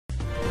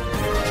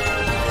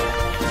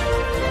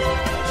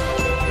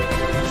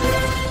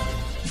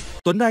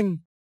Tuấn Anh,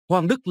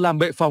 Hoàng Đức Làm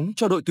bệ phóng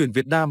cho đội tuyển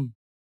Việt Nam.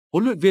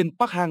 Huấn luyện viên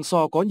Park Hang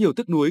Seo có nhiều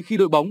tiếc nuối khi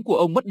đội bóng của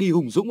ông mất đi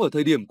Hùng Dũng ở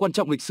thời điểm quan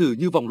trọng lịch sử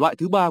như vòng loại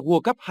thứ 3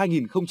 World Cup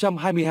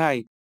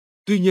 2022.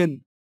 Tuy nhiên,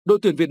 đội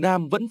tuyển Việt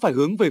Nam vẫn phải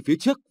hướng về phía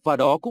trước và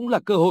đó cũng là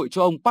cơ hội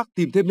cho ông Park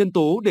tìm thêm nhân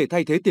tố để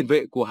thay thế tiền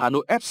vệ của Hà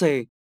Nội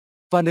FC.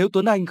 Và nếu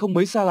Tuấn Anh không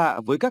mấy xa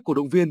lạ với các cổ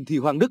động viên thì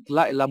Hoàng Đức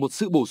lại là một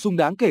sự bổ sung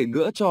đáng kể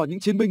nữa cho những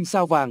chiến binh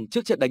sao vàng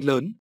trước trận đánh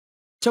lớn.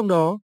 Trong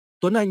đó,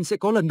 Tuấn Anh sẽ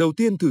có lần đầu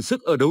tiên thử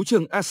sức ở đấu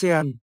trường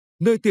ASEAN,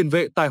 nơi tiền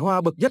vệ tài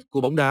hoa bậc nhất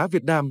của bóng đá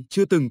Việt Nam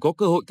chưa từng có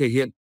cơ hội thể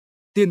hiện.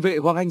 Tiền vệ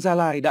Hoàng Anh Gia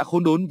Lai đã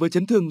khốn đốn với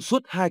chấn thương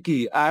suốt 2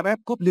 kỳ AFF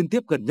Cup liên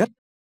tiếp gần nhất.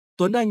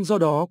 Tuấn Anh do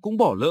đó cũng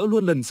bỏ lỡ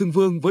luôn lần xưng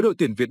vương với đội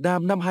tuyển Việt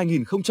Nam năm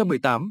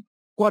 2018,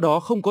 qua đó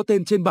không có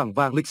tên trên bảng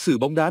vàng lịch sử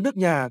bóng đá nước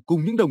nhà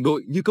cùng những đồng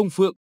đội như Công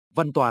Phượng,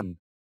 Văn Toàn.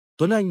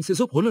 Tuấn Anh sẽ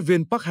giúp huấn luyện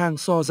viên Park Hang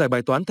Seo giải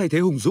bài toán thay thế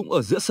Hùng Dũng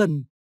ở giữa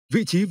sân,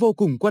 vị trí vô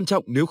cùng quan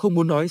trọng nếu không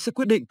muốn nói sẽ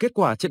quyết định kết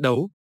quả trận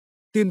đấu.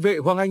 Tiền vệ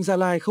Hoàng Anh Gia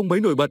Lai không mấy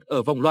nổi bật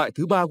ở vòng loại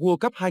thứ 3 World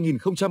Cup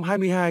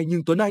 2022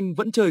 nhưng Tuấn Anh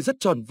vẫn chơi rất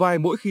tròn vai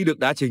mỗi khi được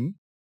đá chính.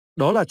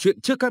 Đó là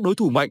chuyện trước các đối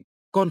thủ mạnh,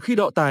 còn khi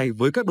đọ tài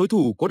với các đối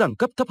thủ có đẳng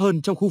cấp thấp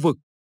hơn trong khu vực,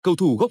 cầu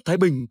thủ gốc Thái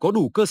Bình có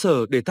đủ cơ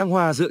sở để thăng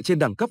hoa dựa trên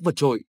đẳng cấp vượt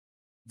trội.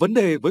 Vấn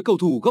đề với cầu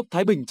thủ gốc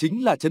Thái Bình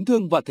chính là chấn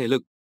thương và thể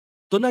lực.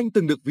 Tuấn Anh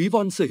từng được ví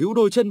von sở hữu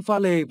đôi chân pha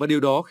lê và điều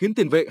đó khiến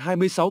tiền vệ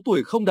 26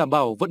 tuổi không đảm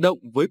bảo vận động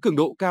với cường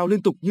độ cao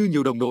liên tục như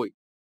nhiều đồng đội.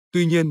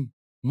 Tuy nhiên,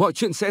 mọi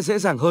chuyện sẽ dễ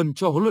dàng hơn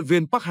cho huấn luyện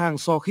viên Park Hang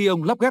Seo khi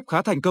ông lắp ghép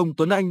khá thành công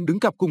Tuấn Anh đứng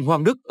cặp cùng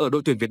Hoàng Đức ở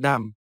đội tuyển Việt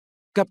Nam.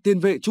 Cặp tiền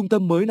vệ trung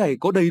tâm mới này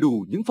có đầy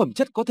đủ những phẩm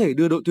chất có thể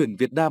đưa đội tuyển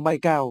Việt Nam bay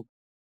cao.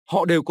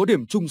 Họ đều có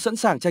điểm chung sẵn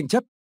sàng tranh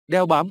chấp,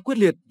 đeo bám quyết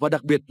liệt và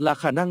đặc biệt là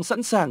khả năng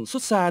sẵn sàng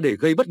xuất xa để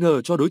gây bất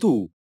ngờ cho đối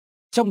thủ.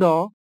 Trong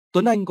đó,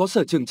 Tuấn Anh có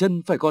sở trường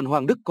chân phải còn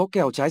Hoàng Đức có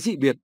kèo trái dị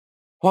biệt.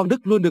 Hoàng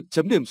Đức luôn được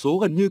chấm điểm số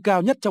gần như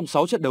cao nhất trong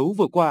 6 trận đấu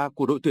vừa qua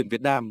của đội tuyển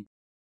Việt Nam.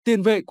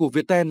 Tiền vệ của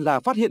Viettel là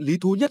phát hiện lý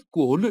thú nhất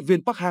của huấn luyện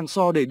viên Park Hang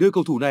Seo để đưa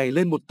cầu thủ này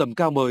lên một tầm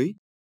cao mới.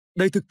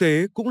 Đây thực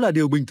tế cũng là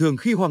điều bình thường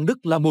khi Hoàng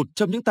Đức là một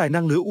trong những tài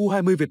năng lứa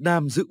U20 Việt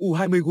Nam dự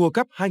U20 World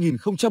Cup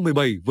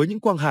 2017 với những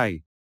Quang Hải,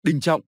 Đình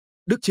Trọng,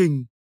 Đức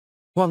Trinh.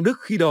 Hoàng Đức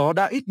khi đó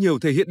đã ít nhiều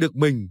thể hiện được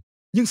mình,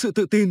 nhưng sự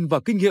tự tin và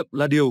kinh nghiệm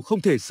là điều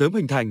không thể sớm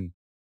hình thành.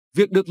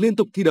 Việc được liên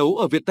tục thi đấu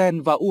ở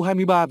Viettel và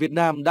U23 Việt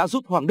Nam đã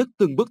giúp Hoàng Đức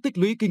từng bước tích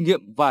lũy kinh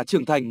nghiệm và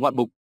trưởng thành ngoạn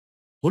mục.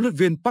 Huấn luyện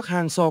viên Park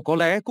Hang Seo có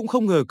lẽ cũng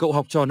không ngờ cậu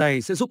học trò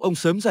này sẽ giúp ông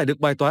sớm giải được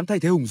bài toán thay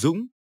thế Hùng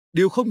Dũng,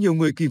 điều không nhiều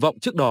người kỳ vọng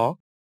trước đó.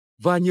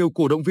 Và nhiều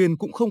cổ động viên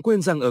cũng không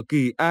quên rằng ở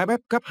kỳ AFF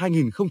Cup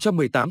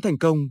 2018 thành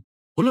công,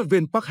 huấn luyện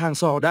viên Park Hang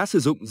Seo đã sử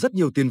dụng rất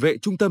nhiều tiền vệ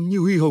trung tâm như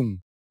Huy Hùng,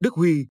 Đức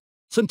Huy,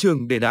 Xuân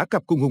Trường để đá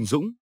cặp cùng Hùng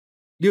Dũng.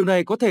 Điều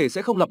này có thể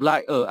sẽ không lặp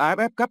lại ở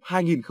AFF Cup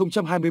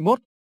 2021,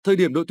 thời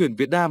điểm đội tuyển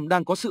Việt Nam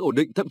đang có sự ổn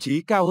định thậm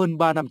chí cao hơn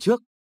 3 năm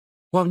trước.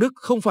 Hoàng Đức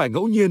không phải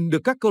ngẫu nhiên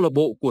được các câu lạc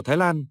bộ của Thái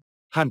Lan,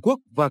 Hàn Quốc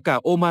và cả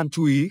Oman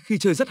chú ý khi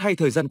chơi rất hay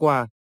thời gian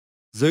qua.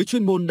 Giới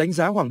chuyên môn đánh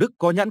giá Hoàng Đức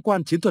có nhãn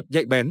quan chiến thuật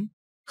nhạy bén,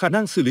 khả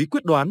năng xử lý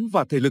quyết đoán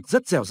và thể lực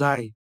rất dẻo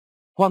dai.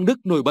 Hoàng Đức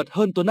nổi bật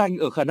hơn Tuấn Anh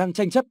ở khả năng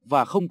tranh chấp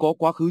và không có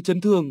quá khứ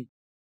chấn thương.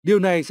 Điều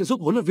này sẽ giúp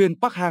huấn luyện viên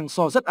Park Hang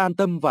Seo rất an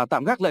tâm và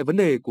tạm gác lại vấn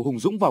đề của Hùng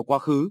Dũng vào quá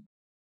khứ.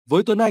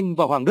 Với Tuấn Anh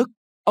và Hoàng Đức,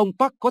 ông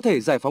Park có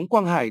thể giải phóng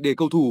Quang Hải để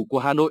cầu thủ của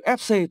Hà Nội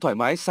FC thoải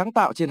mái sáng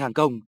tạo trên hàng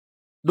công.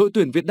 Đội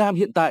tuyển Việt Nam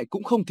hiện tại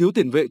cũng không thiếu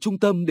tiền vệ trung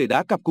tâm để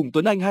đá cặp cùng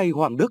Tuấn Anh hay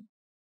Hoàng Đức.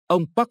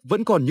 Ông Park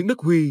vẫn còn những Đức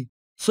Huy,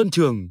 Xuân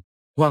Trường,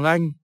 Hoàng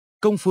Anh,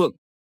 Công Phượng,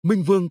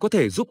 Minh Vương có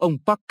thể giúp ông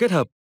Park kết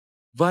hợp.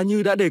 Và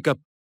như đã đề cập,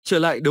 trở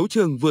lại đấu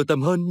trường vừa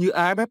tầm hơn như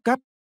AFF Cup,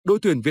 đội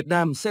tuyển Việt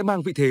Nam sẽ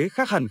mang vị thế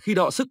khác hẳn khi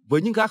đọ sức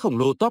với những gã khổng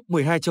lồ top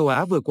 12 châu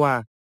Á vừa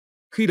qua.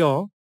 Khi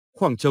đó,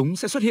 khoảng trống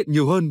sẽ xuất hiện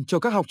nhiều hơn cho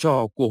các học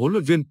trò của huấn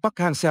luyện viên Park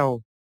Hang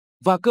Seo.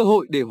 Và cơ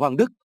hội để Hoàng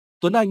Đức,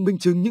 Tuấn Anh minh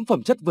chứng những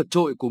phẩm chất vượt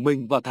trội của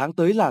mình vào tháng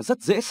tới là rất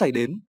dễ xảy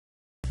đến.